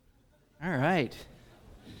All right.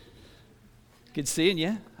 Good seeing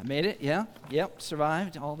you. I made it. Yeah. Yep.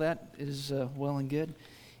 Survived. All that is well and good.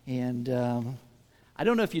 And I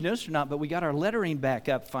don't know if you noticed or not, but we got our lettering back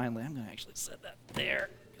up finally. I'm going to actually set that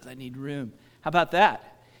there because I need room. How about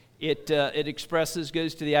that? It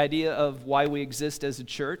goes to the idea of why we exist as a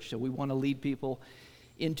church. So we want to lead people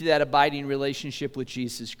into that abiding relationship with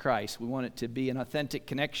Jesus Christ. We want it to be an authentic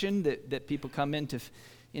connection that people come into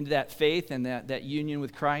that faith and that union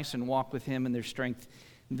with Christ and walk with Him, and their strength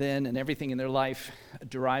then and everything in their life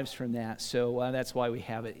derives from that. So that's why we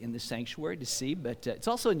have it in the sanctuary to see. But it's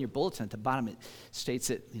also in your bulletin at the bottom. It states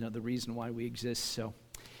it, the reason why we exist. So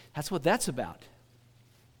that's what that's about.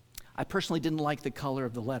 I personally didn't like the color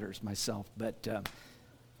of the letters myself, but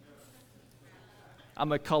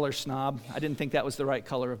I'm a color snob. I didn't think that was the right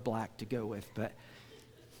color of black to go with. But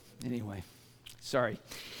anyway, sorry.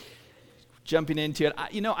 Jumping into it,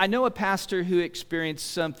 I know a pastor who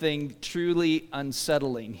experienced something truly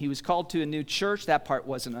unsettling. He was called to a new church. That part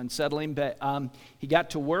wasn't unsettling, but he got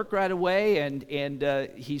to work right away, and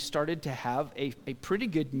he started to have a pretty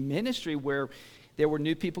good ministry where there were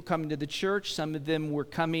new people coming to the church. Some of them were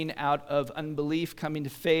coming out of unbelief, coming to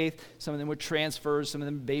faith. Some of them were transfers, some of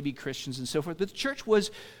them baby Christians and so forth. But the church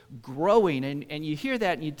was growing, and you hear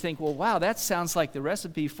that and you'd think, well, wow, that sounds like the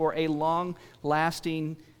recipe for a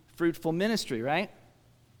long-lasting, fruitful ministry, right?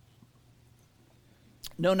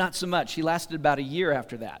 No, not so much. He lasted about a year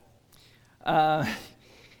after that.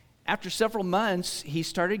 After several months, he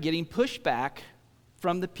started getting pushback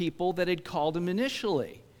from the people that had called him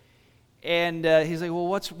initially. And he's like, well,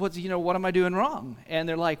 what am I doing wrong? And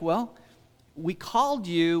they're like, well, we called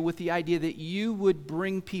you with the idea that you would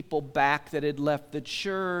bring people back that had left the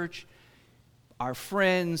church, our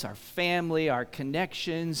friends, our family, our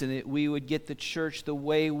connections, and that we would get the church the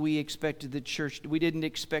way we expected the church. We didn't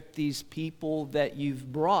expect these people that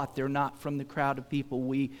you've brought. They're not from the crowd of people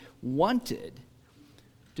we wanted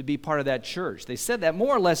to be part of that church. They said that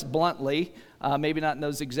more or less bluntly, maybe not in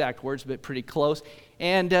those exact words, but pretty close.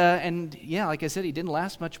 And yeah, like I said, he didn't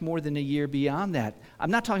last much more than a year beyond that. I'm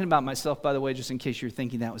not talking about myself, by the way, just in case you're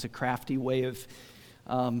thinking that was a crafty way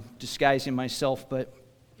of disguising myself, but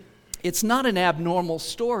it's not an abnormal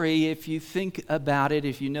story if you think about it,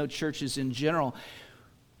 if you know churches in general.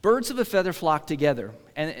 Birds of a feather flock together,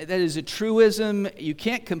 and that is a truism you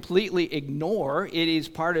can't completely ignore. It is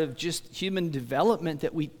part of just human development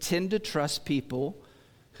that we tend to trust people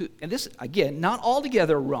who, and this, again, not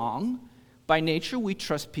altogether wrong. By nature, we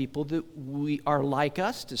trust people that we are like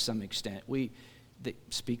us to some extent. They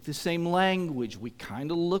speak the same language. We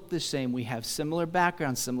kind of look the same. We have similar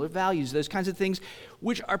backgrounds, similar values, those kinds of things,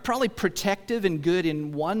 which are probably protective and good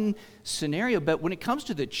in one scenario. But when it comes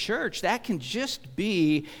to the church, that can just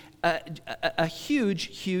be a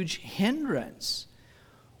huge, huge hindrance.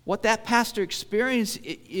 What that pastor experienced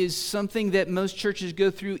is something that most churches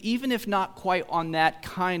go through, even if not quite on that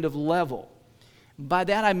kind of level. By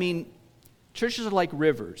that I mean, churches are like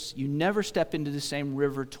rivers. You never step into the same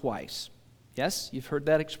river twice. Yes, you've heard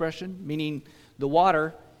that expression, meaning the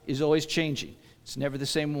water is always changing. It's never the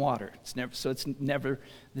same water. It's never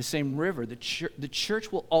the same river. The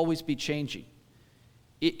church will always be changing.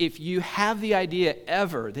 If you have the idea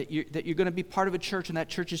ever that you're going to be part of a church and that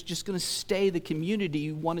church is just going to stay the community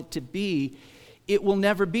you want it to be, it will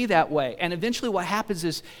never be that way. And eventually what happens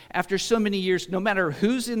is, after so many years, no matter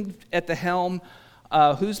who's at the helm,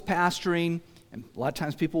 who's pastoring, and a lot of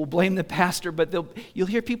times people will blame the pastor, but you'll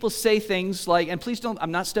hear people say things like, and please don't,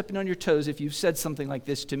 I'm not stepping on your toes if you've said something like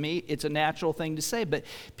this to me. It's a natural thing to say, but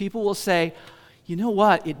people will say, you know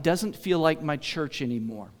what, it doesn't feel like my church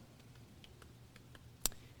anymore.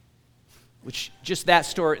 Which, just that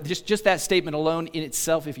story, just that statement alone in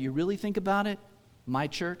itself, if you really think about it, my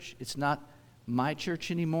church, it's not my church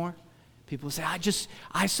anymore. People say,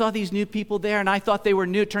 I saw these new people there and I thought they were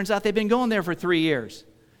new. It turns out they've been going there for 3 years.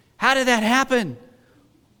 How did that happen?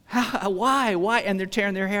 Why? And they're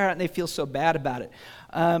tearing their hair out and they feel so bad about it.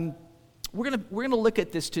 We're gonna look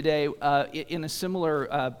at this today in a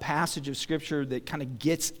similar passage of Scripture that kind of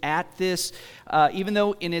gets at this, even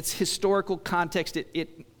though in its historical context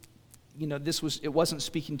it wasn't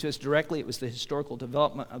speaking to us directly. It was the historical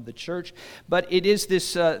development of the church, but it is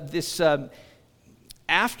this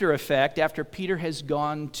after effect after Peter has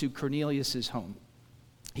gone to Cornelius's home.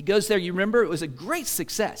 He goes there. You remember, it was a great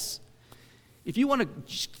success. If you want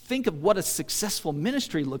to think of what a successful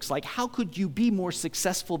ministry looks like, how could you be more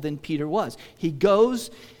successful than Peter was? He goes,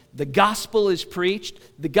 The gospel is preached,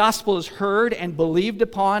 the gospel is heard and believed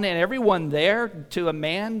upon, and everyone there, to a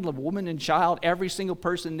man, a woman, and child, every single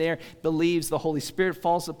person there believes. The Holy Spirit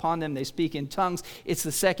falls upon them. They speak in tongues. It's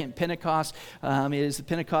the second Pentecost. It is the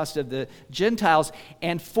Pentecost of the Gentiles.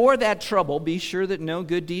 And for that trouble, be sure that no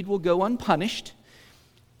good deed will go unpunished.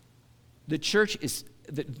 The church is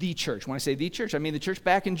the church. When I say the church, I mean the church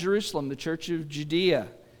back in Jerusalem, the church of Judea.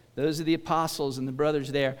 Those are the apostles and the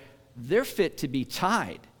brothers there. They're fit to be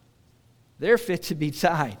tied. They're fit to be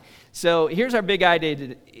tied. So here's our big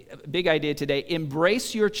idea today.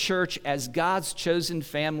 Embrace your church as God's chosen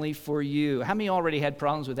family for you. How many already had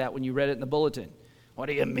problems with that when you read it in the bulletin? What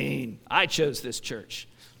do you mean? I chose this church.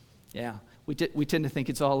 Yeah, we tend to think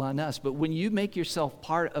it's all on us. But when you make yourself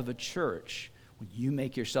part of a church,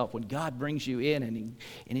 when God brings you in and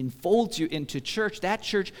enfolds you into church, that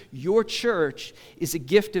church, your church, is a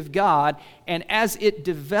gift of God. And as it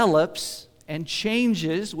develops and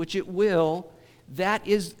changes, which it will, that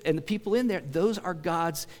is, and the people in there, those are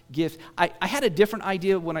God's gift. I had a different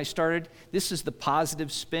idea when I started. This is the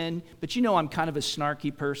positive spin, but you know I'm kind of a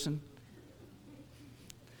snarky person.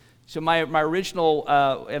 So my original,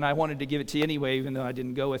 and I wanted to give it to you anyway, even though I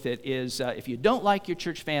didn't go with it, is if you don't like your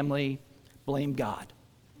church family, blame God.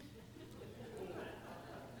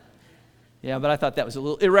 Yeah, but I thought that was a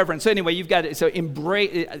little irreverent. So anyway, you've got to, so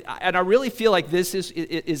embrace, and I really feel like this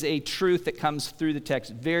is a truth that comes through the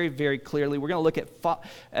text very, very clearly. We're going to look at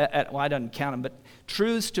well, I don't count them, but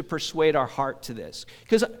truths to persuade our heart to this.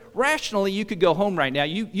 Because rationally, you could go home right now.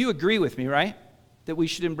 You agree with me, right? That we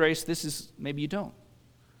should embrace this is, maybe you don't.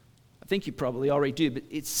 I think you probably already do, but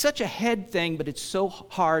it's such a head thing, but it's so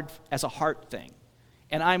hard as a heart thing.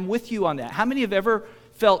 And I'm with you on that. How many have ever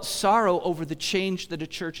felt sorrow over the change that a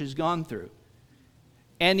church has gone through?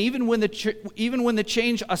 And even when the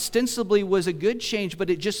change ostensibly was a good change, but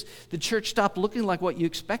the church stopped looking like what you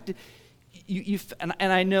expected, and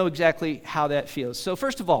I know exactly how that feels. So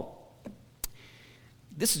first of all,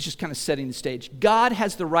 this is just kind of setting the stage. God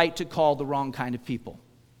has the right to call the wrong kind of people.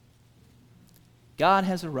 God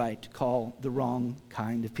has a right to call the wrong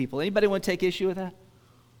kind of people. Anybody want to take issue with that?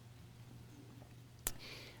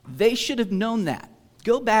 They should have known that.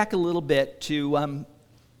 Go back a little bit to,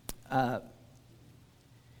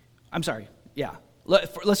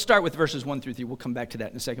 let's start with verses 1 through 3. We'll come back to that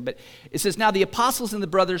in a second. But it says, now the apostles and the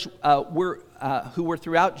brothers who were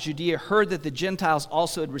throughout Judea heard that the Gentiles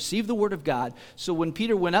also had received the word of God. So when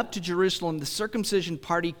Peter went up to Jerusalem, the circumcision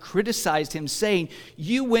party criticized him, saying,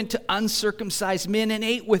 you went to uncircumcised men and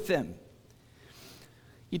ate with them.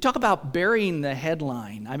 You talk about burying the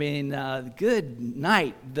headline. I mean, good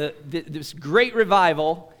night. This great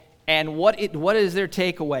revival, and what is their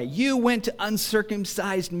takeaway? You went to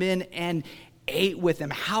uncircumcised men and ate with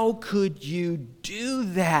them. How could you do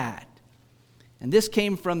that? And this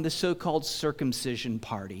came from the so-called circumcision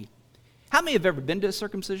party. How many have ever been to a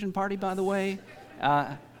circumcision party, by the way?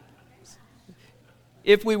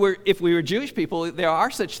 If we were Jewish people, there are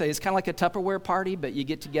such things. It's kind of like a Tupperware party, but you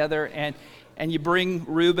get together and you bring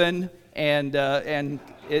Reuben, and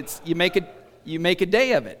you make a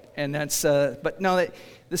day of it, and that's. But no,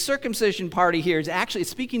 the circumcision party here is actually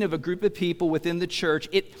speaking of a group of people within the church.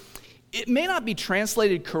 It may not be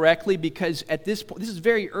translated correctly because at this point, this is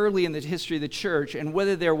very early in the history of the church, and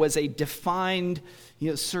whether there was a defined,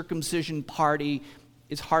 circumcision party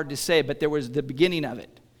is hard to say. But there was the beginning of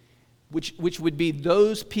it. Which would be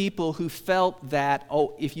those people who felt that,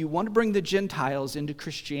 if you want to bring the Gentiles into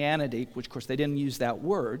Christianity, which of course they didn't use that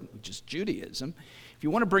word, which is Judaism, if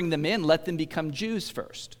you want to bring them in, let them become Jews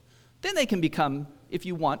first. Then they can become, if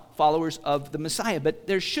you want, followers of the Messiah. But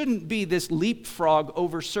there shouldn't be this leapfrog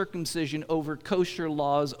over circumcision, over kosher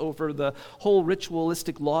laws, over the whole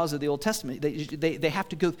ritualistic laws of the Old Testament. They have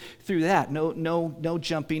to go through that. No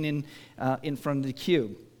jumping in front of the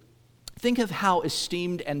queue. Think of how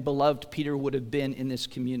esteemed and beloved Peter would have been in this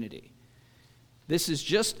community. This is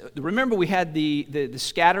just, remember we had the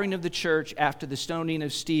scattering of the church after the stoning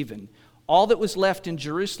of Stephen. All that was left in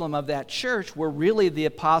Jerusalem of that church were really the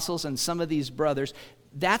apostles and some of these brothers.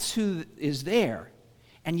 That's who is there.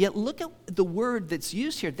 And yet look at the word that's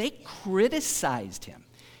used here. They criticized him.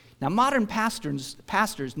 Now modern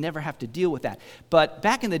pastors never have to deal with that. But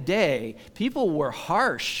back in the day, people were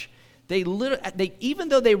harsh. They even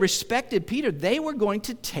though they respected Peter, they were going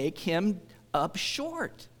to take him up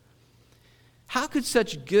short. How could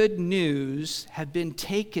such good news have been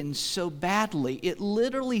taken so badly? It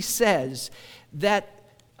literally says that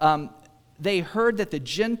they heard that the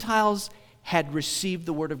Gentiles had received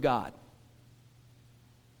the word of God.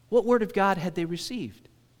 What word of God had they received?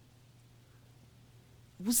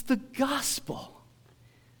 It was the gospel.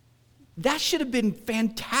 That should have been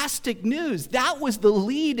fantastic news. That was the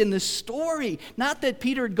lead in the story. Not that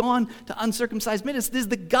Peter had gone to uncircumcised men.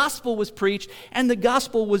 The gospel was preached, and the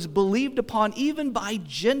gospel was believed upon even by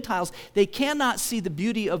Gentiles. They cannot see the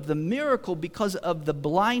beauty of the miracle because of the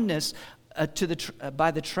blindness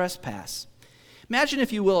by the trespass. Imagine,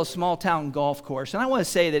 if you will, a small town golf course. And I want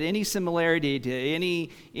to say that any similarity to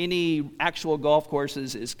any actual golf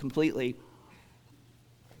courses is completely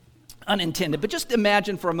unintended. But just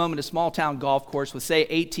imagine for a moment a small town golf course with, say,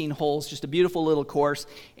 18 holes, just a beautiful little course,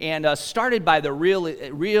 and started by the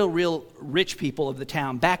real rich people of the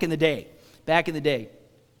town back in the day.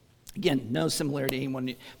 Again, no similarity to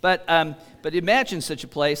anyone, but imagine such a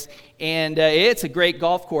place, and it's a great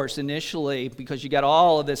golf course initially because you got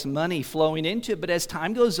all of this money flowing into it. But as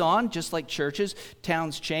time goes on, just like churches,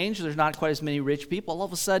 towns change. There's not quite as many rich people. All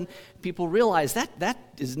of a sudden, people realize that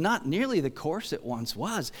is not nearly the course it once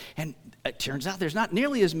was, and it turns out there's not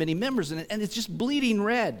nearly as many members in it, and it's just bleeding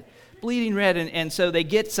red. And so they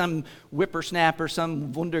get some whippersnapper,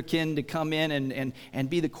 some wunderkind to come in and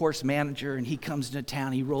be the course manager, and he comes into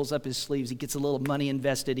town, he rolls up his sleeves, he gets a little money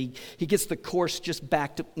invested, he gets the course just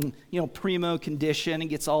back to primo condition, and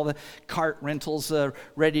gets all the cart rentals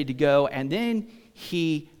ready to go, and then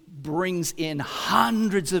he brings in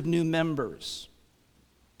hundreds of new members,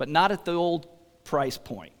 but not at the old price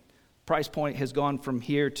point. Price point has gone from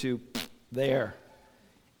here to there,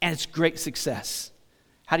 and it's great success.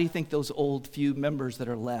 How do you think those old few members that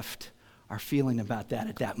are left are feeling about that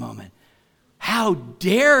at that moment? How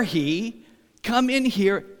dare he come in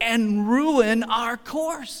here and ruin our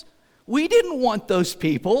course? We didn't want those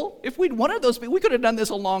people. If we'd wanted those people, we could have done this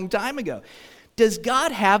a long time ago. Does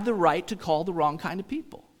God have the right to call the wrong kind of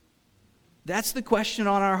people? That's the question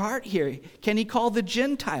on our heart here. Can he call the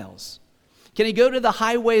Gentiles? Can he go to the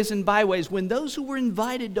highways and byways when those who were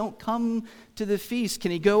invited don't come to the feast?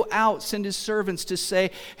 Can he go out, send his servants to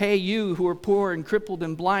say, hey, you who are poor and crippled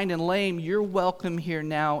and blind and lame, you're welcome here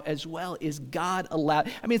now as well? Is God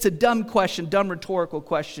allowed? I mean, it's a dumb question, dumb rhetorical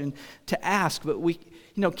question to ask, but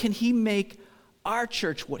can he make our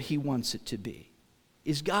church what he wants it to be?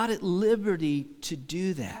 Is God at liberty to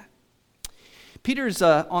do that? Peter's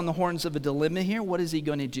on the horns of a dilemma here. What is he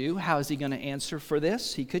going to do? How is he going to answer for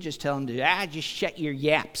this? He could just tell him to, just shut your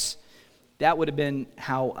yaps. That would have been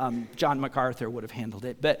how John MacArthur would have handled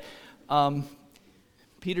it. But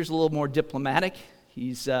Peter's a little more diplomatic.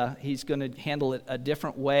 He's going to handle it a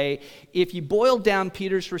different way. If you boil down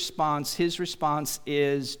Peter's response, his response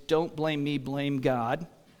is, don't blame me, blame God.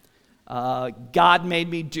 God made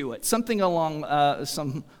me do it. Something along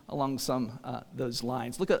those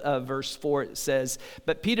lines. Look at verse 4. It says,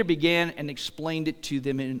 but Peter began and explained it to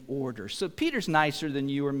them in order. So Peter's nicer than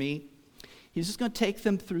you or me. He's just going to take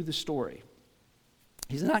them through the story.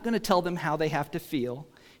 He's not going to tell them how they have to feel.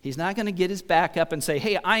 He's not going to get his back up and say,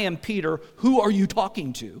 hey, I am Peter. Who are you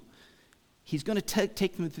talking to? He's going to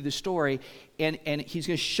take them through the story, and he's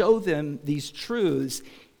going to show them these truths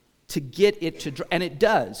to get it to, and it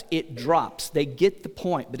does. It drops. They get the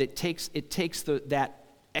point, but it takes that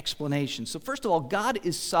explanation. So first of all, God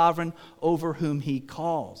is sovereign over whom he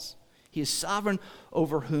calls. He is sovereign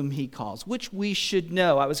over whom he calls, which we should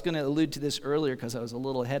know. I was going to allude to this earlier because I was a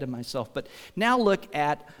little ahead of myself. But now look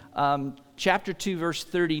at chapter 2, verse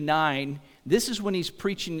 39. This is when he's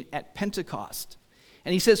preaching at Pentecost.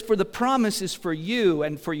 And he says, for the promise is for you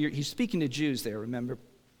and for your, he's speaking to Jews there, remember,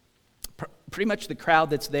 pretty much the crowd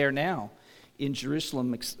that's there now in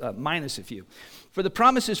Jerusalem, minus a few. For the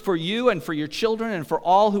promise is for you and for your children and for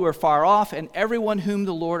all who are far off and everyone whom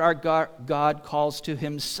the Lord our God calls to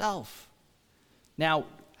himself. Now,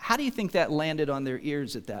 how do you think that landed on their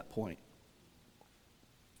ears at that point?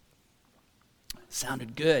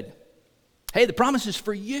 Sounded good. Hey, the promise is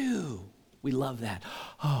for you. We love that.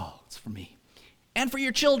 Oh, it's for me. And for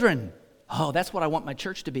your children. Oh, that's what I want my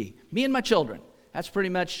church to be. Me and my children. That's pretty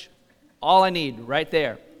much all I need right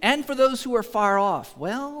there. And for those who are far off.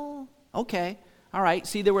 Well, okay. All right.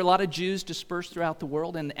 See, there were a lot of Jews dispersed throughout the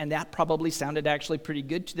world, and that probably sounded actually pretty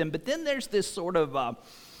good to them. But then there's this sort of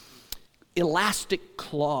elastic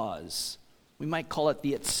clause. We might call it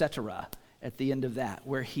the et cetera at the end of that,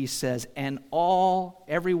 where he says, and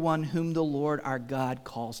everyone whom the Lord our God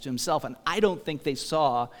calls to himself. And I don't think they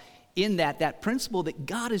saw in that principle that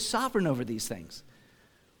God is sovereign over these things.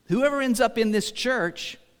 Whoever ends up in this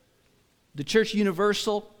church, the church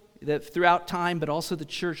universal, that throughout time, but also the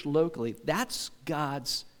church locally, that's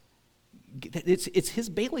God's, it's his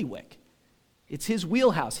bailiwick. It's his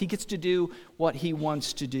wheelhouse. He gets to do what he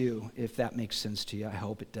wants to do, if that makes sense to you. I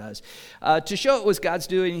hope it does. To show it was God's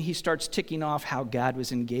doing, he starts ticking off how God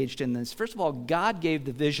was engaged in this. First of all, God gave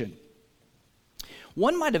the vision.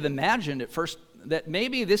 One might have imagined at first that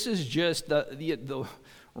maybe this is just the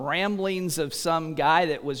ramblings of some guy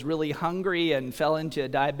that was really hungry and fell into a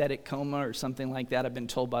diabetic coma or something like that. I've been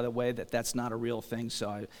told, by the way, that that's not a real thing.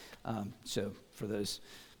 So for those,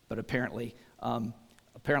 but apparently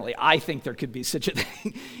I think there could be such a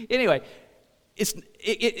thing. Anyway,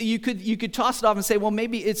 you could toss it off and say, well,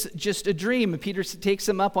 maybe it's just a dream. And Peter takes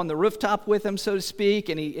him up on the rooftop with him, so to speak,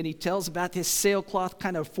 and he tells about this sailcloth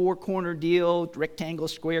kind of four-corner deal, rectangle,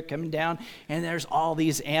 square coming down, and there's all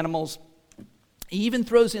these animals. He even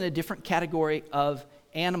throws in a different category of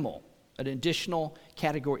animal, an additional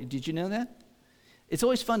category. Did you know that? It's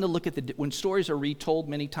always fun to look at when stories are retold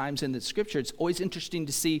many times in the Scripture. It's always interesting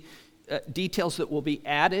to see details that will be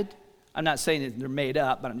added. I'm not saying that they're made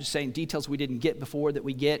up, but I'm just saying details we didn't get before that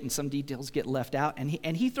we get, and some details get left out. And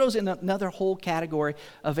he throws in another whole category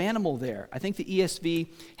of animal there. I think the ESV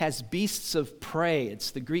has beasts of prey.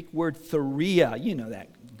 It's the Greek word thuria. You know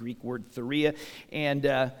that Greek word thuria. And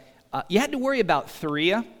you had to worry about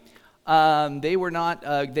thuria. They were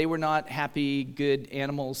not happy, good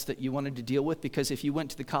animals that you wanted to deal with, because if you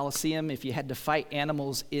went to the Colosseum, if you had to fight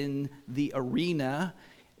animals in the arena,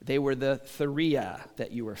 they were the thuria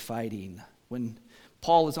that you were fighting. When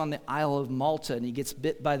Paul is on the Isle of Malta and he gets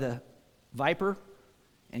bit by the viper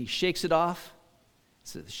and he shakes it off,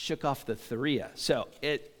 so it shook off the thuria. So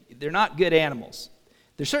they're not good animals.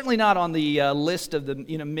 They're certainly not on the list of the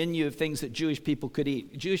menu of things that Jewish people could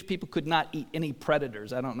eat. Jewish people could not eat any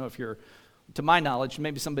predators. I don't know if to my knowledge,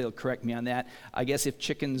 maybe somebody will correct me on that. I guess if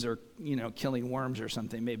chickens are killing worms or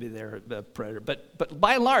something, maybe they're a predator. But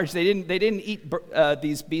by and large, they didn't eat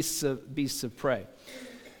these beasts of prey.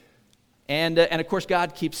 And of course,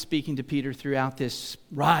 God keeps speaking to Peter throughout this.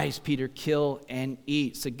 Rise, Peter, kill and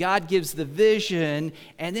eat. So God gives the vision,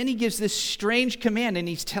 and then he gives this strange command, and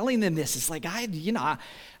he's telling them this. It's like,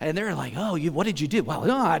 and they're like, oh, what did you do? Well,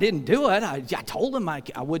 no, I didn't do it. I told him I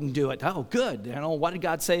wouldn't do it. Oh, good. What did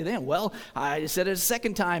God say then? Well, I said it a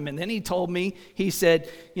second time, and then he told me, he said,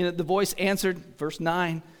 the voice answered, verse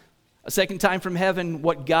 9, a second time from heaven,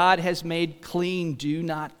 what God has made clean, do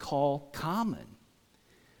not call common.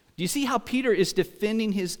 Do you see how Peter is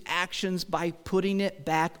defending his actions by putting it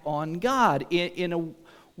back on God? In a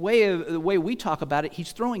way, the way we talk about it,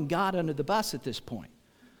 he's throwing God under the bus at this point.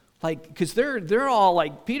 Like, because they're all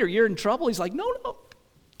like, Peter, you're in trouble. He's like, no,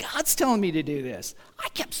 God's telling me to do this. I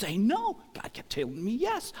kept saying no. God kept telling me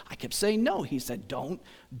yes. I kept saying no. He said,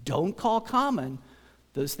 don't call common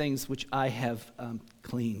those things which I have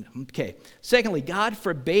cleaned. Okay. Secondly, God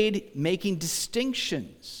forbade making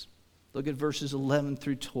distinctions. Look at verses 11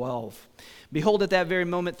 through 12. Behold, at that very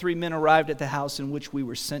moment, 3 men arrived at the house in which we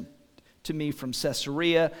were sent to me from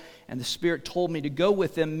Caesarea, and the Spirit told me to go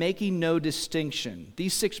with them, making no distinction.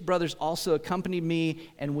 These 6 brothers also accompanied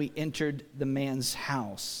me, and we entered the man's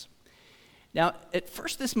house. Now, at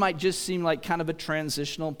first, this might just seem like kind of a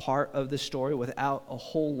transitional part of the story without a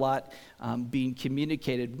whole lot being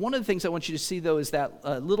communicated. One of the things I want you to see, though, is that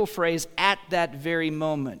little phrase, at that very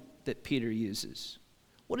moment, that Peter uses.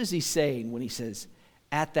 What is he saying when he says,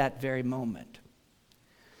 at that very moment?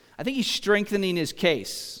 I think he's strengthening his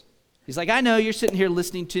case. He's like, I know you're sitting here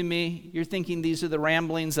listening to me. You're thinking these are the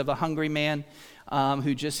ramblings of a hungry man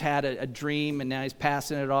who just had a dream and now he's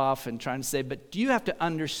passing it off and trying to say, but do you have to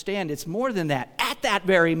understand it's more than that. At that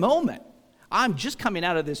very moment, I'm just coming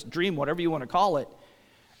out of this dream, whatever you want to call it.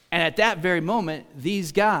 And at that very moment,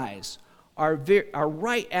 these guys are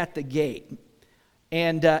right at the gate.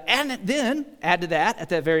 And then, add to that, at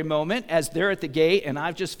that very moment, as they're at the gate, and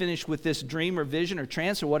I've just finished with this dream or vision or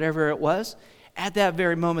trance or whatever it was, at that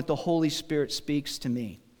very moment, the Holy Spirit speaks to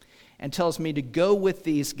me and tells me to go with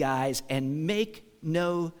these guys and make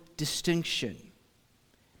no distinction.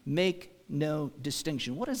 Make no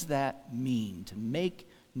distinction. What does that mean, to make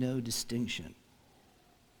no distinction?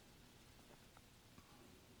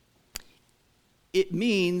 It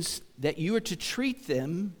means that you are to treat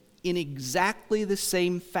them in exactly the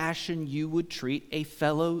same fashion you would treat a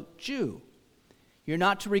fellow Jew. You're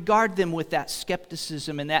not to regard them with that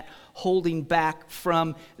skepticism and that holding back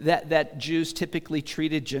from that Jews typically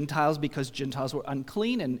treated Gentiles, because Gentiles were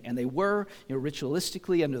unclean, and they were,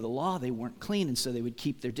 ritualistically under the law, they weren't clean, and so they would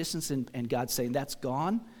keep their distance, and God's saying, that's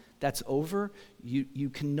gone, that's over,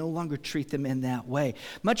 you can no longer treat them in that way.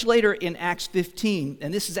 Much later in Acts 15,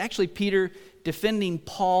 and this is actually Peter defending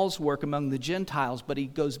Paul's work among the Gentiles, but he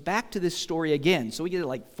goes back to this story again. So we get it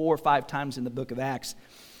like 4 or 5 times in the book of Acts.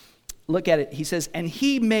 Look at it. He says, and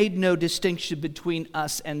he made no distinction between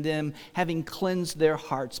us and them, having cleansed their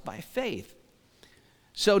hearts by faith.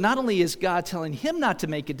 So not only is God telling him not to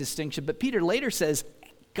make a distinction, but Peter later says,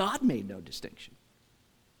 God made no distinction.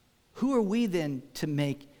 Who are we then to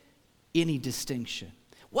make any distinction?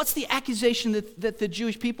 What's the accusation that the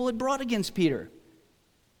Jewish people had brought against Peter?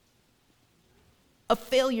 A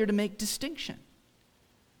failure to make distinction.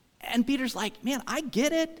 And Peter's like, man, I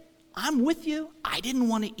get it. I'm with you. I didn't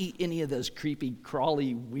want to eat any of those creepy,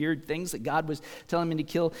 crawly, weird things that God was telling me to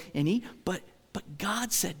kill and eat. But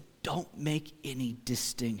God said, don't make any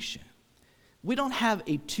distinction. We don't have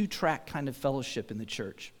a two-track kind of fellowship in the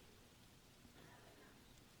church.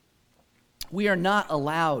 We are not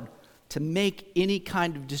allowed to make any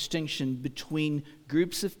kind of distinction between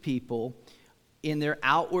groups of people in their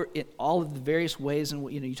outward, in all of the various ways,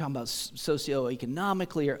 and you're talking about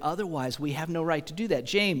socioeconomically or otherwise. We have no right to do that.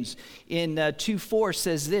 James in 2:4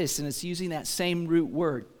 says this, and it's using that same root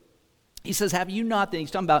word. He says, have you not then,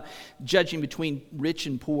 he's talking about judging between rich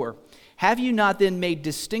and poor, have you not then made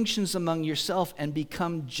distinctions among yourself and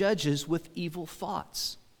become judges with evil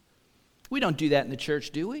thoughts? We don't do that in the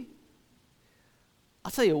church, do we? I'll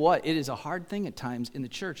tell you what, it is a hard thing at times in the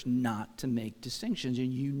church not to make distinctions,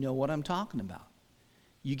 and you know what I'm talking about.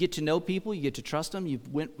 You get to know people, you get to trust them,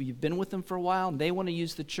 you've been with them for a while, and they want to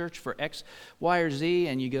use the church for X, Y, or Z,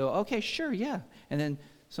 and you go, okay, sure, yeah. And then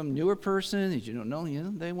some newer person that you don't know,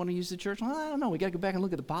 they want to use the church. Well, I don't know, we got to go back and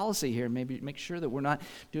look at the policy here, maybe make sure that we're not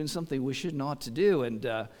doing something we shouldn't ought to do,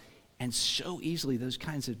 and so easily those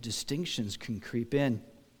kinds of distinctions can creep in.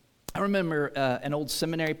 I remember an old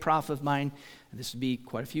seminary prof of mine, and this would be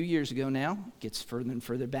quite a few years ago now, gets further and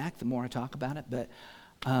further back the more I talk about it, but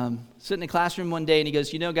sitting in a classroom one day, and he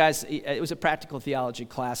goes, guys, it was a practical theology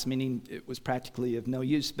class, meaning it was practically of no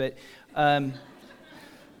use, but no,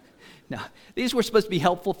 these were supposed to be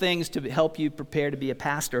helpful things to help you prepare to be a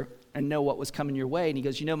pastor and know what was coming your way. And he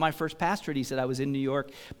goes, my first pastorate, he said, I was in New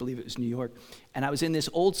York, I believe it was New York, and I was in this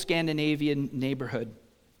old Scandinavian neighborhood.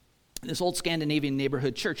 This old Scandinavian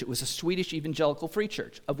neighborhood church. It was a Swedish evangelical free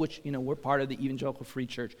church, of which, we're part of the evangelical free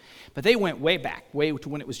church. But they went way back, way to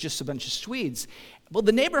when it was just a bunch of Swedes. Well,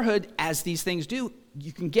 the neighborhood, as these things do,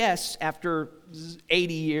 you can guess, after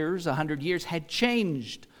 80 years, 100 years, had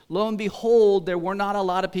changed. Lo and behold, there were not a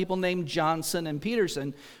lot of people named Johnson and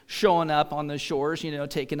Peterson showing up on the shores,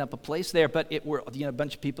 taking up a place there. But it were, a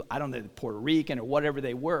bunch of people, I don't know, Puerto Rican or whatever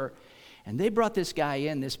they were. And they brought this guy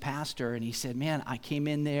in, this pastor, and he said, man, I came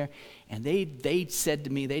in there, and they said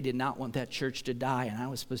to me they did not want that church to die, and I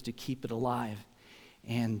was supposed to keep it alive.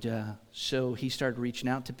 And so he started reaching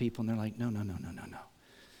out to people, and they're like, no.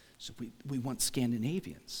 So we want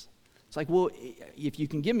Scandinavians. It's like, well, if you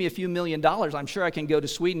can give me a few $1 million, I'm sure I can go to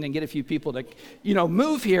Sweden and get a few people to,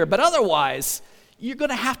 move here. But otherwise, you're going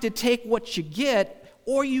to have to take what you get,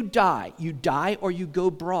 or you die. You die, or you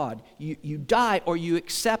go broad. You die, or you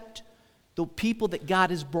accept the people that God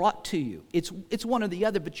has brought to you. It's one or the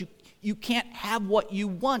other, but you can't have what you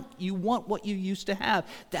want. You want what you used to have.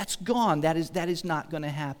 That's gone. That is not going to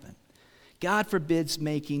happen. God forbids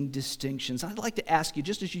making distinctions. I'd like to ask you,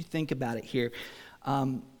 just as you think about it here,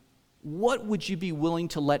 what would you be willing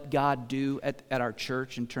to let God do at our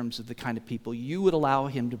church in terms of the kind of people you would allow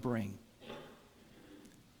him to bring?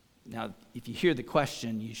 Now, if you hear the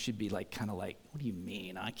question, you should be kind of like, what do you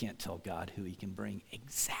mean? I can't tell God who he can bring.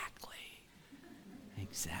 Exactly.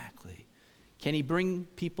 Can he bring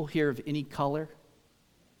people here of any color?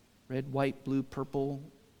 Red, white, blue, purple,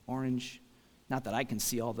 orange. Not that I can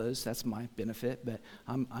see all those. That's my benefit, but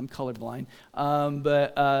I'm colorblind.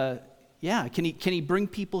 Yeah, can he bring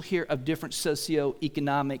people here of different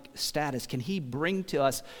socioeconomic status? Can he bring to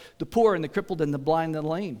us the poor and the crippled and the blind and the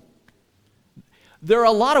lame? There are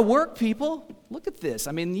a lot of work, people. Look at this.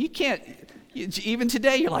 I mean, you can't, even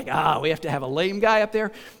today, you're like, we have to have a lame guy up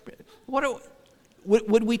there.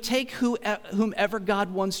 Would we take whomever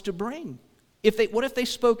God wants to bring? What if they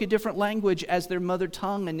spoke a different language as their mother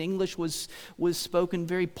tongue and English was spoken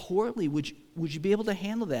very poorly? Would you be able to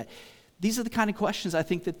handle that? These are the kind of questions I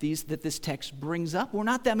think that this text brings up. We're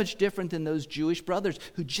not that much different than those Jewish brothers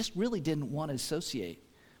who just really didn't want to associate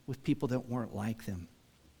with people that weren't like them.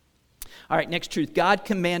 All right, next truth. God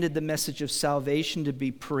commanded the message of salvation to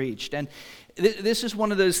be preached. And this is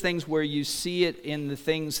one of those things where you see it in the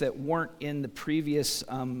things that weren't in the previous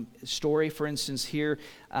story. For instance, here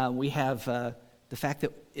we have the fact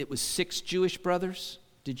that it was 6 Jewish brothers.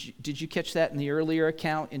 Did you catch that in the earlier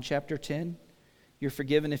account in chapter 10? You're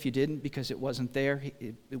forgiven if you didn't because it wasn't there.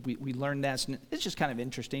 We learned that. It's just kind of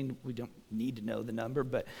interesting. We don't need to know the number.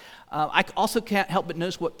 But I also can't help but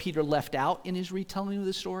notice what Peter left out in his retelling of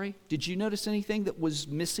the story. Did you notice anything that was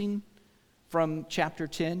missing from chapter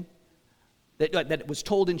 10? That was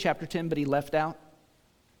told in chapter 10 but he left out?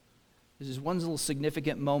 This is one little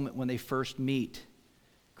significant moment when they first meet.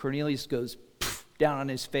 Cornelius goes down on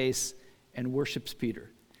his face and worships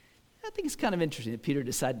Peter. I think it's kind of interesting that Peter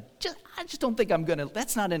decided, I just don't think I'm going to,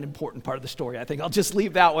 that's not an important part of the story. I think I'll just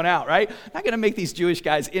leave that one out, right? Not going to make these Jewish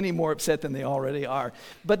guys any more upset than they already are.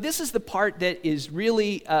 But this is the part that is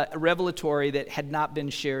really revelatory that had not been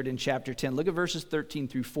shared in chapter 10. Look at verses 13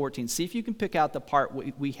 through 14. See if you can pick out the part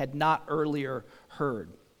we had not earlier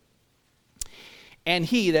heard. And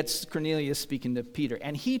he, that's Cornelius speaking to Peter,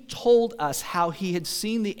 and he told us how he had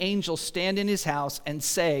seen the angel stand in his house and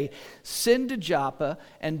say, send to Joppa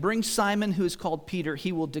and bring Simon, who is called Peter.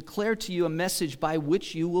 He will declare to you a message by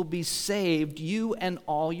which you will be saved, you and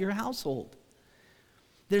all your household.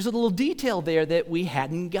 There's a little detail there that we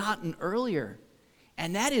hadn't gotten earlier.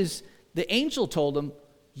 And that is, the angel told him,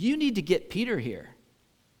 you need to get Peter here.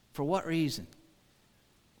 For what reason?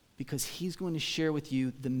 Because he's going to share with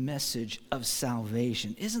you the message of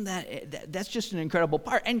salvation. Isn't that's just an incredible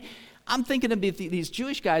part? And I'm thinking of these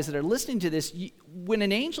Jewish guys that are listening to this. When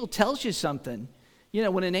an angel tells you something,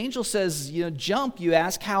 when an angel says, jump, you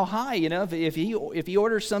ask how high. If he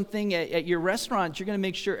orders something at your restaurant, you're going to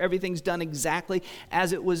make sure everything's done exactly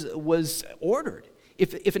as it was ordered.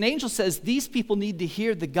 If an angel says these people need to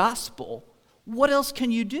hear the gospel, what else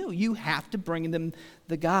can you do? You have to bring them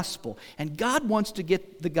the gospel. And God wants to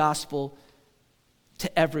get the gospel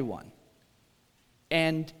to everyone.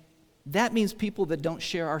 And that means people that don't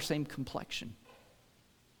share our same complexion.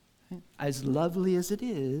 As lovely as it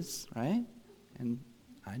is, right? And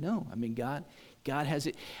I know, God has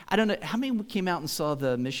it. I don't know, how many came out and saw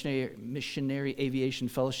the Missionary Aviation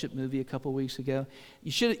Fellowship movie a couple weeks ago?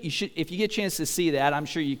 You should, if you get a chance to see that, I'm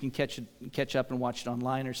sure you can catch up and watch it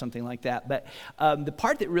online or something like that. But the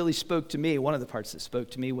part that really spoke to me, one of the parts that spoke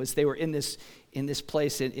to me, was they were in this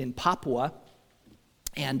place in Papua,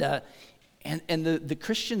 and the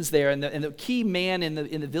Christians there, and the key man in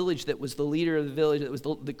the village that was the leader of the village, that was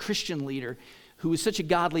the Christian leader, who was such a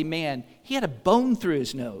godly man, he had a bone through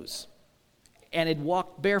his nose. And had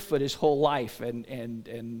walked barefoot his whole life and had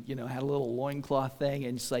a little loincloth thing,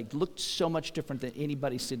 and it's looked so much different than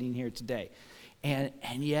anybody sitting here today.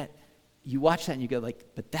 And yet you watch that and you go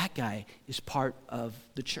but that guy is part of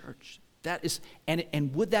the church. That is,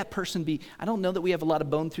 and would that person be, I don't know that we have a lot of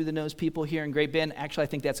bone through the nose people here in Great Bend. Actually, I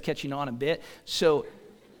think that's catching on a bit. So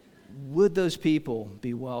would those people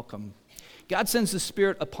be welcome? God sends the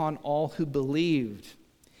Spirit upon all who believed.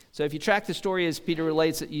 So if you track the story as Peter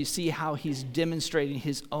relates it, you see how he's demonstrating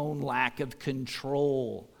his own lack of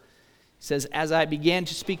control. He says, as I began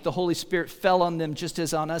to speak, the Holy Spirit fell on them just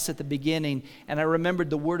as on us at the beginning. And I remembered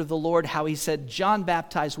the word of the Lord, how he said, John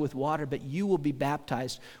baptized with water, but you will be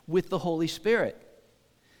baptized with the Holy Spirit.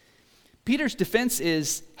 Peter's defense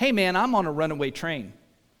is, hey man, I'm on a runaway train.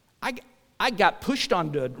 I got pushed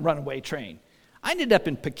onto a runaway train. I ended up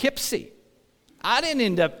in Poughkeepsie. I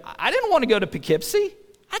didn't want to go to Poughkeepsie.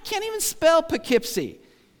 I can't even spell Poughkeepsie.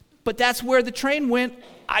 But that's where the train went.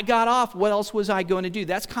 I got off. What else was I going to do?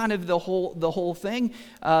 That's kind of the whole thing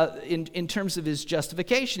in terms of his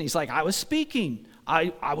justification. He's like, I was speaking.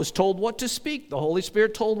 I was told what to speak. The Holy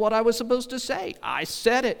Spirit told what I was supposed to say. I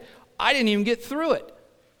said it. I didn't even get through it.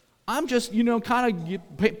 I'm just, kind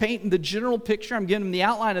of painting the general picture. I'm giving him the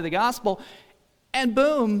outline of the gospel. And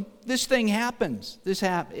boom, this thing happens.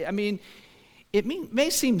 It may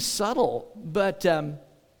seem subtle, but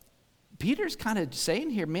Peter's kind of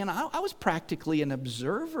saying here, man, I was practically an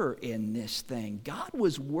observer in this thing. God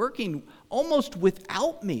was working almost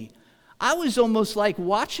without me. I was almost like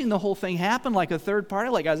watching the whole thing happen like a third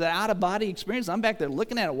party, like I was an out-of-body experience. I'm back there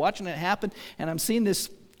looking at it, watching it happen, and I'm seeing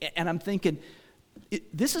this, and I'm thinking,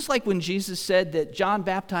 this is like when Jesus said that John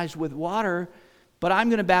baptized with water, but I'm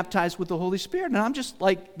going to baptize with the Holy Spirit. And I'm just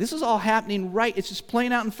like, this is all happening right. It's just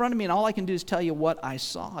playing out in front of me, and all I can do is tell you what I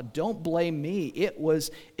saw. Don't blame me. It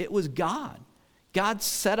was God. God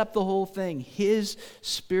set up the whole thing. His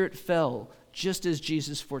Spirit fell just as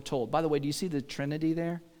Jesus foretold. By the way, do you see the Trinity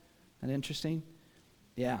there? Isn't that interesting?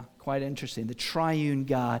 Yeah, quite interesting. The triune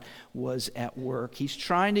God was at work. He's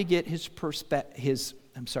trying to get he's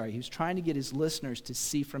trying to get his listeners to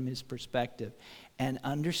see from his perspective and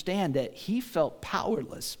understand that he felt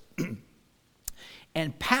powerless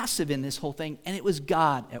and passive in this whole thing, and it was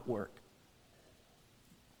God at work.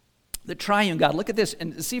 The triune God. Look at this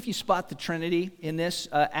and see if you spot the Trinity in this.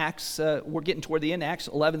 Acts, we're getting toward the end, Acts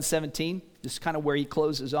 11:17. This is kind of where he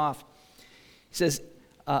closes off. He says,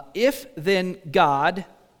 if then God,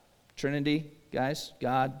 Trinity, guys,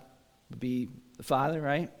 God would be the Father,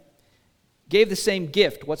 right? Gave the same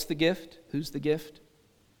gift. What's the gift? Who's the gift?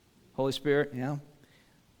 Holy Spirit, yeah.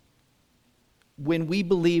 When we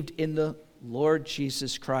believed in the Lord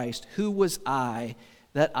Jesus Christ, who was I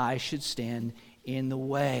that I should stand in the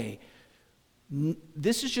way?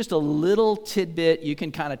 This is just a little tidbit. You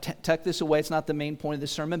can kind of tuck this away. It's not the main point of the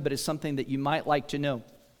sermon, but it's something that you might like to know.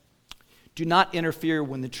 Do not interfere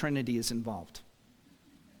when the Trinity is involved.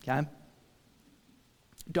 Okay?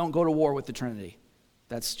 Don't go to war with the Trinity.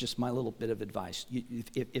 That's just my little bit of advice.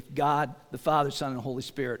 If God, the Father, Son, and Holy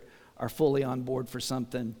Spirit are fully on board for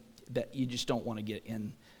something, that you just don't want to get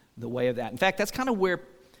in the way of that. In fact, that's kind of where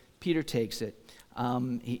Peter takes it.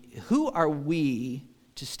 Who are we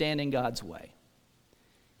to stand in God's way?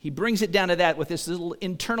 He brings it down to that with this little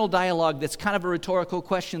internal dialogue that's kind of a rhetorical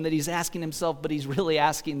question that he's asking himself, but he's really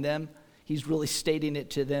asking them. He's really stating it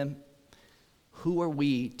to them. Who are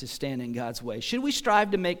we to stand in God's way? Should we strive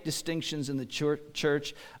to make distinctions in the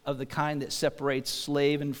church of the kind that separates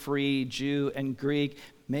slave and free, Jew and Greek,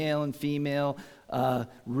 male and female,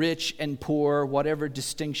 rich and poor, whatever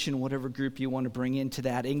distinction, whatever group you want to bring into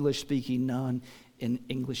that, English-speaking,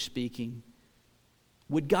 non-English-speaking?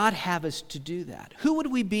 Would God have us to do that? Who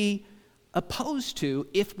would we be opposed to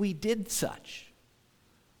if we did such?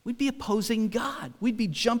 We'd be opposing God. We'd be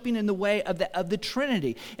jumping in the way of the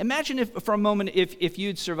Trinity. Imagine if, for a moment, if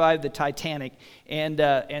you'd survived the Titanic, and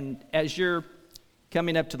as you're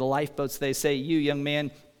coming up to the lifeboats, they say, "You, young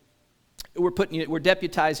man, we're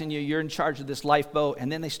deputizing you. You're in charge of this lifeboat,"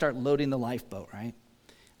 and then they start loading the lifeboat, right?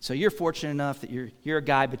 So you're fortunate enough that you're a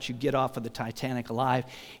guy, but you get off of the Titanic alive,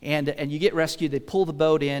 and you get rescued. They pull the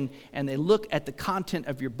boat in, and they look at the content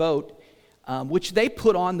of your boat, which they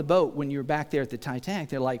put on the boat when you were back there at the Titanic.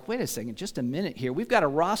 They're like, wait a second, just a minute here. We've got a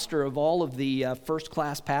roster of all of the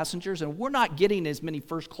first-class passengers, and we're not getting as many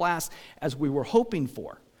first class as we were hoping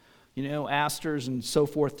for. You know, Astors and so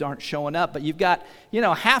forth aren't showing up, but you've got,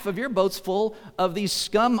 half of your boat's full of these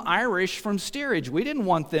scum Irish from steerage. We didn't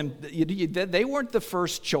want them. They weren't the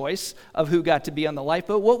first choice of who got to be on the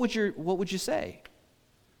lifeboat. What would you say?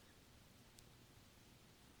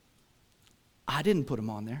 I didn't put them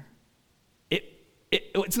on there.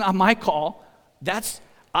 It's not my call.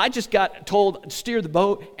 I just got told to steer the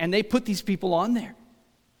boat, and they put these people on there.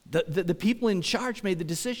 The people in charge made the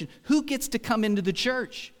decision. Who gets to come into the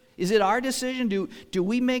church? Is it our decision? Do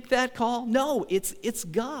we make that call? No, it's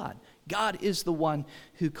God. God is the one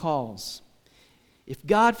who calls. If,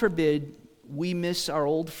 God forbid, we miss our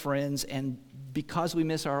old friends, and because we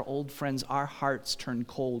miss our old friends, our hearts turn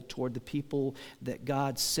cold toward the people that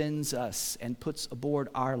God sends us and puts aboard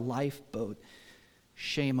our lifeboat,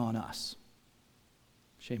 shame on us.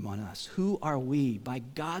 Shame on us. Who are we? By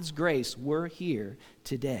God's grace, we're here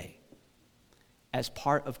today as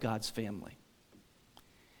part of God's family.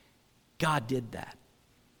 God did that.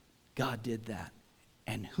 God did that.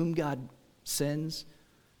 And whom God sends,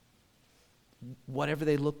 whatever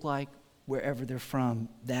they look like, wherever they're from,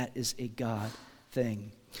 that is a God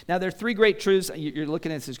thing. Now, there are three great truths. You're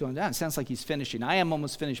looking at this going down. It sounds like he's finishing. I am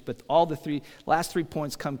almost finished, but all the last 3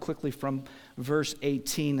 points come quickly from verse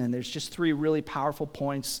 18, and there's just three really powerful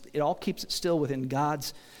points. It all keeps it still within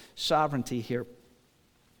God's sovereignty here.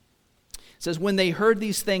 It says, when they heard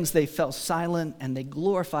these things, they fell silent, and they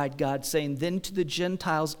glorified God, saying, then to the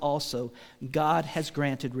Gentiles also, God has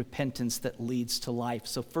granted repentance that leads to life.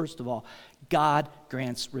 So first of all, God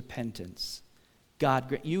grants repentance.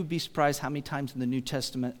 You would be surprised how many times in the New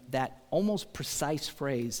Testament that almost precise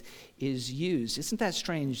phrase is used. Isn't that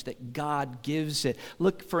strange that God gives it?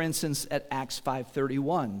 Look, for instance, at Acts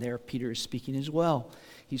 5:31. There Peter is speaking as well.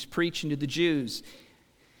 He's preaching to the Jews.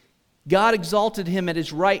 God exalted him at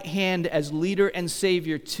his right hand as leader and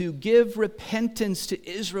savior to give repentance to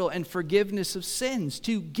Israel and forgiveness of sins.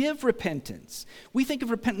 To give repentance. We think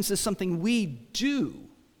of repentance as something we do.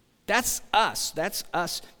 That's us. That's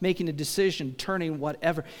us making a decision, turning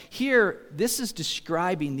whatever. Here, this is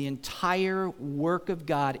describing the entire work of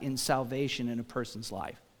God in salvation in a person's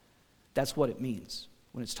life. That's what it means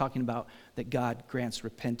when it's talking about that God grants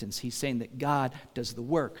repentance. He's saying that God does the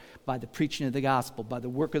work by the preaching of the gospel, by the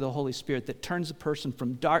work of the Holy Spirit that turns a person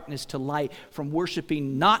from darkness to light, from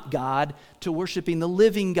worshiping not God to worshiping the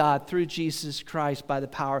living God through Jesus Christ by the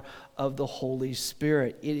power of the Holy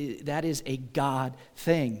Spirit. That is a God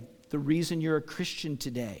thing. The reason you're a Christian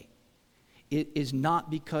today, it is not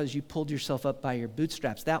because you pulled yourself up by your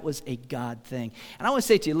bootstraps. That was a God thing. And I want to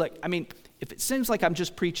say to you, look, if it seems like I'm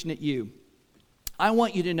just preaching at you, I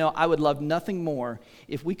want you to know I would love nothing more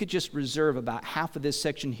if we could just reserve about half of this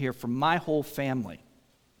section here for my whole family.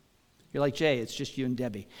 You're like, Jay, it's just you and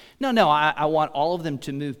Debbie. No, I want all of them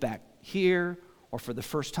to move back here or for the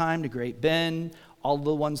first time to Great Bend. All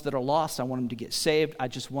the ones that are lost, I want them to get saved. I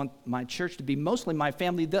just want my church to be mostly my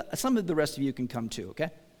family. Some of the rest of you can come too,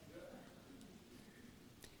 okay?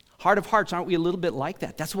 Heart of hearts, aren't we a little bit like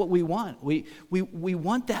that? That's what we want. We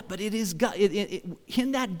want that, but it is God.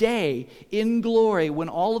 In that day, in glory, when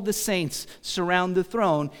all of the saints surround the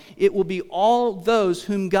throne, it will be all those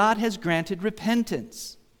whom God has granted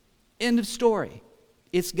repentance. End of story.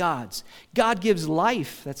 It's God's. God gives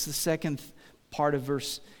life. That's the second part of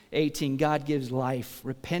verse 18. God gives life.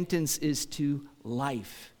 Repentance is to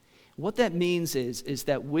life. What that means is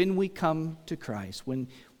that when we come to Christ, when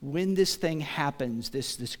this thing happens,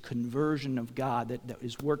 this conversion of God that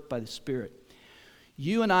is worked by the Spirit,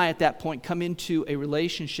 you and I at that point come into a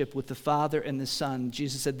relationship with the Father and the Son.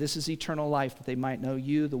 Jesus said, this is eternal life, that they might know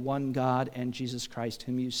you, the one God, and Jesus Christ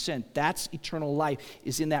whom you sent. That's eternal life,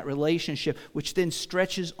 is in that relationship, which then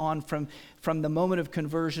stretches on from the moment of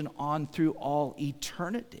conversion on through all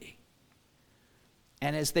eternity.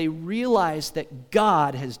 And as they realize that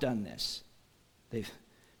God has done this,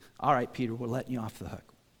 all right, Peter, we're letting you off the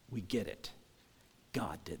hook. We get it.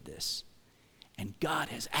 God did this. And God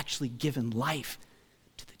has actually given life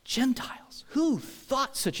to the Gentiles. Who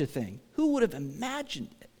thought such a thing? Who would have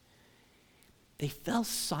imagined it? They fell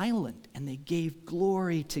silent and they gave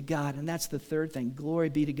glory to God. And that's the third thing. Glory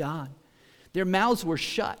be to God. Their mouths were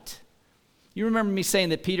shut. You remember me saying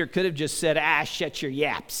that Peter could have just said, shut your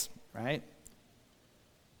yaps, right?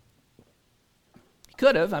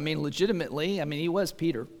 Could have. Legitimately. He was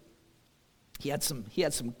Peter. He had some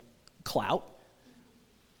clout.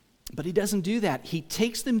 But he doesn't do that. He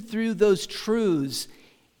takes them through those truths,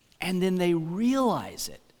 and then they realize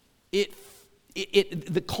it.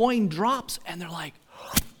 The coin drops, and they're like,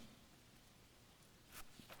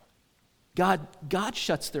 God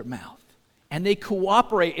shuts their mouth. And they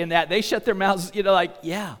cooperate in that. They shut their mouths,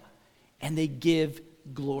 yeah. And they give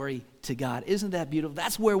glory to God. Isn't that beautiful?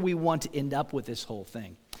 That's where we want to end up with this whole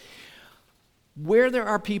thing. Where there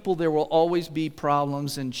are people, there will always be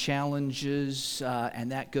problems and challenges,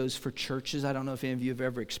 and that goes for churches. I don't know if any of you have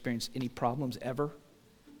ever experienced any problems ever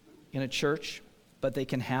in a church, but they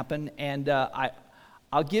can happen. And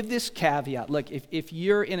I'll give this caveat. Look, if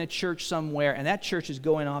you're in a church somewhere and that church is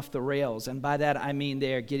going off the rails, and by that I mean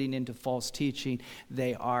they are getting into false teaching,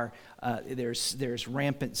 they are there's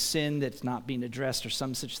rampant sin that's not being addressed or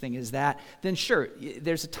some such thing as that, then sure,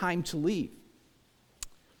 there's a time to leave.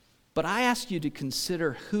 But I ask you to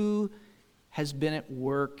consider who has been at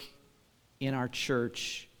work in our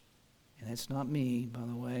church, and that's not me, by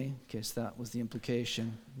the way, in case that was the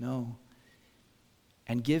implication. No.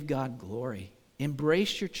 And give God glory.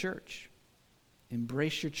 Embrace your church.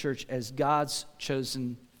 Embrace your church as God's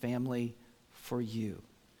chosen family for you.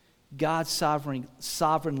 God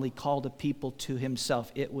sovereignly called a people to himself.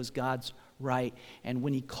 It was God's right. And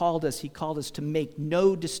when he called us to make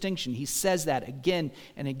no distinction. He says that again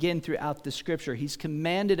and again throughout the scripture. He's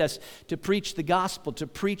commanded us to preach the gospel, to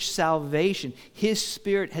preach salvation. His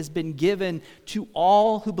Spirit has been given to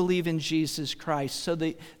all who believe in Jesus Christ. So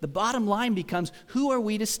the bottom line becomes, who are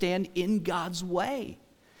we to stand in God's way?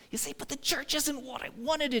 You say, but the church isn't what I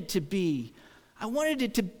wanted it to be. I wanted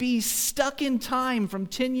it to be stuck in time from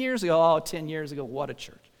 10 years ago. Oh, 10 years ago, what a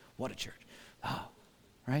church. What a church. Oh,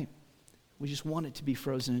 right? We just want it to be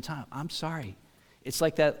frozen in time. I'm sorry. It's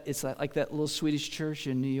like that little Swedish church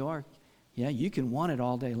in New York. Yeah, you can want it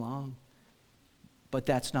all day long. But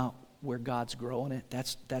that's not where God's growing it.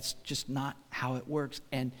 That's just not how it works.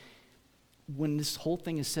 And when this whole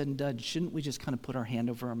thing is said and done, shouldn't we just kind of put our hand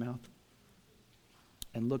over our mouth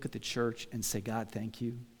and look at the church and say, God, thank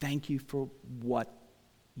you. Thank you for what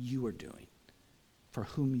you are doing, for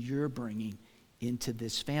whom you're bringing into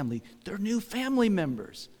this family. They're new family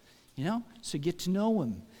members. So get to know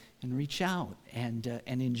them and reach out and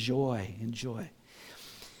enjoy.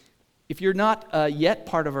 If you're not yet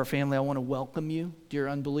part of our family, I want to welcome you, dear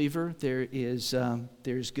unbeliever. There's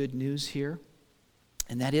good news here,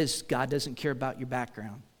 and that is God doesn't care about your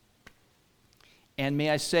background. And may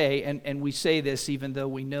I say, and we say this even though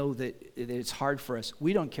we know that it's hard for us,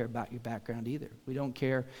 we don't care about your background either. We don't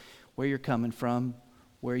care where you're coming from,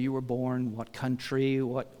 where you were born, what country,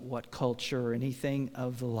 what culture, or anything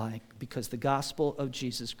of the like, because the gospel of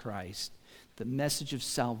Jesus Christ, the message of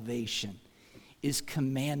salvation, is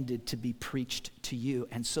commanded to be preached to you.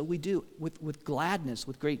 And so we do, with gladness,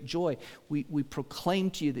 with great joy. We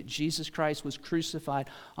proclaim to you that Jesus Christ was crucified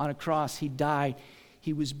on a cross. He died,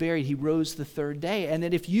 he was buried, he rose the third day. And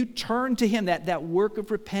that if you turn to him, that work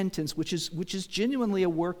of repentance, which is genuinely a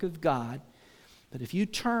work of God, but if you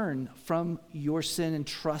turn from your sin and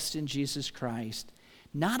trust in Jesus Christ,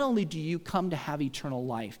 not only do you come to have eternal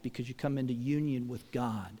life because you come into union with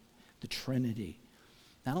God, the Trinity,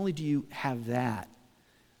 not only do you have that,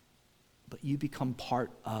 but you become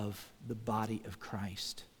part of the body of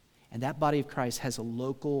Christ. And that body of Christ has a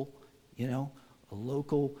local, a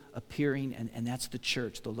local appearing, and that's the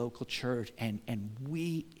church, the local church. And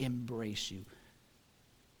we embrace you.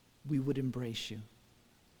 We would embrace you.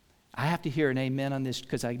 I have to hear an amen on this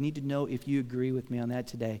because I need to know if you agree with me on that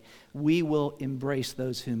today. We will embrace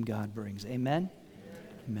those whom God brings. Amen?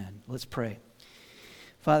 Amen. Let's pray.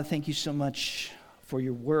 Father, thank you so much for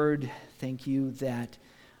your word. Thank you that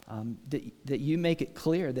you make it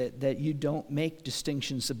clear that you don't make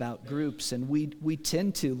distinctions about groups. And we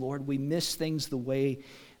tend to, Lord, we miss things the way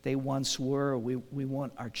they once were. We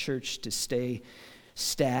want our church to stay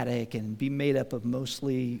static and be made up of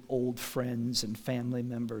mostly old friends and family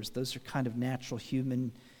members. Those are kind of natural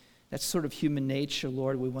human, that's sort of human nature,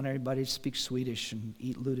 Lord. We want everybody to speak Swedish and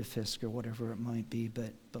eat lutefisk or whatever it might be.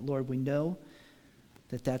 But Lord, we know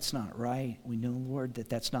that that's not right. We know, Lord, that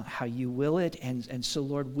that's not how you will it. And so,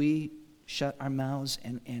 Lord, we shut our mouths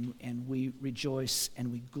and we rejoice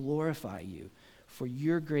and we glorify you for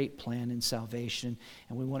your great plan in salvation.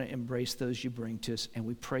 And we want to embrace those you bring to us. And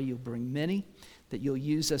we pray you'll bring many, that you'll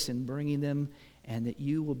use us in bringing them, and that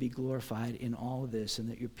you will be glorified in all of this, and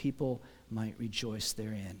that your people might rejoice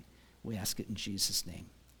therein. We ask it in Jesus' name.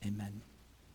 Amen.